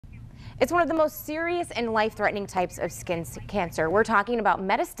It's one of the most serious and life-threatening types of skin cancer. We're talking about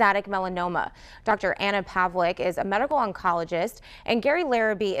metastatic melanoma. Dr. Anna Pavlik is a medical oncologist, and Gary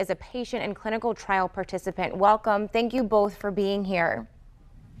Larrabee is a patient and clinical trial participant. Welcome. Thank you both for being here.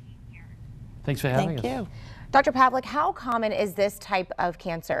 Thanks for having us. Thank you. Dr. Pavlik, how common is this type of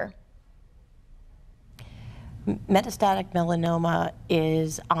cancer? Metastatic melanoma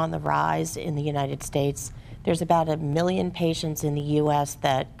is on the rise in the United States. There's about 1 million patients in the U.S.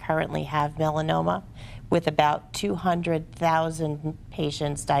 that currently have melanoma, with about 200,000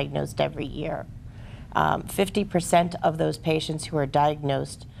 patients diagnosed every year. 50% of those patients who are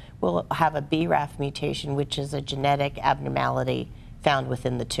diagnosed will have a BRAF mutation, which is a genetic abnormality found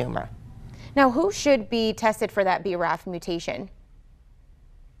within the tumor. Now, who should be tested for that BRAF mutation?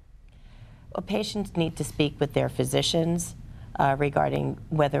 Well, patients need to speak with their physicians regarding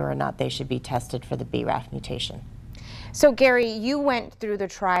whether or not they should be tested for the BRAF mutation. So, Gary, you went through the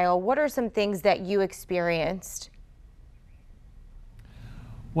trial. What are some things that you experienced?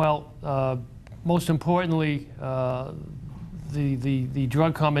 Well, most importantly, the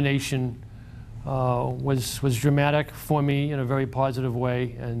drug combination was dramatic for me in a very positive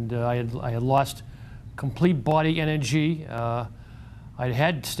way, and I had lost complete body energy. I'd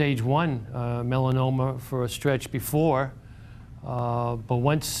had stage 1 melanoma for a stretch before, but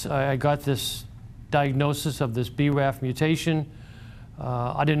once I got this diagnosis of this BRAF mutation,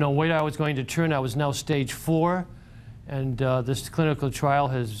 I didn't know where I was going to turn. I was now stage 4, and this clinical trial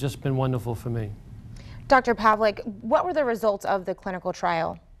has just been wonderful for me. Dr. Pavlik, what were the results of the clinical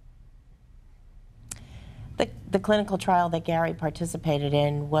trial? The clinical trial that Gary participated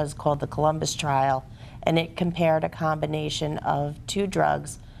in was called the Columbus trial, and it compared a combination of 2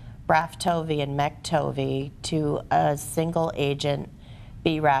 drugs, Braftovi and Mektovi, to a single agent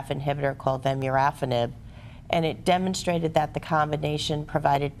BRAF inhibitor called vemurafenib, and it demonstrated that the combination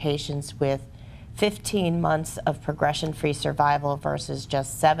provided patients with 15 months of progression-free survival versus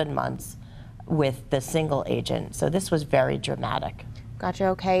just 7 months with the single agent. So this was very dramatic. Gotcha,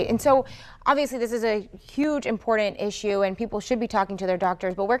 okay. And so obviously this is a huge important issue and people should be talking to their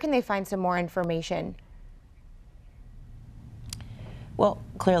doctors, but where can they find some more information? Well,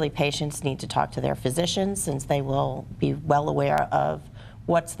 clearly patients need to talk to their physicians, since they will be well aware of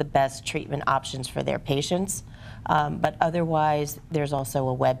what's the best treatment options for their patients. But otherwise, there's also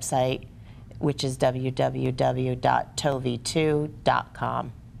a website, which is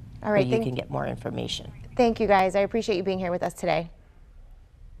www.tovi2.com, All right, where you can get more information. Thank you, guys. I appreciate you being here with us today.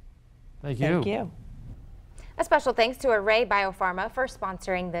 Thank you. Thank you. A special thanks to Array Biopharma for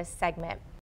sponsoring this segment.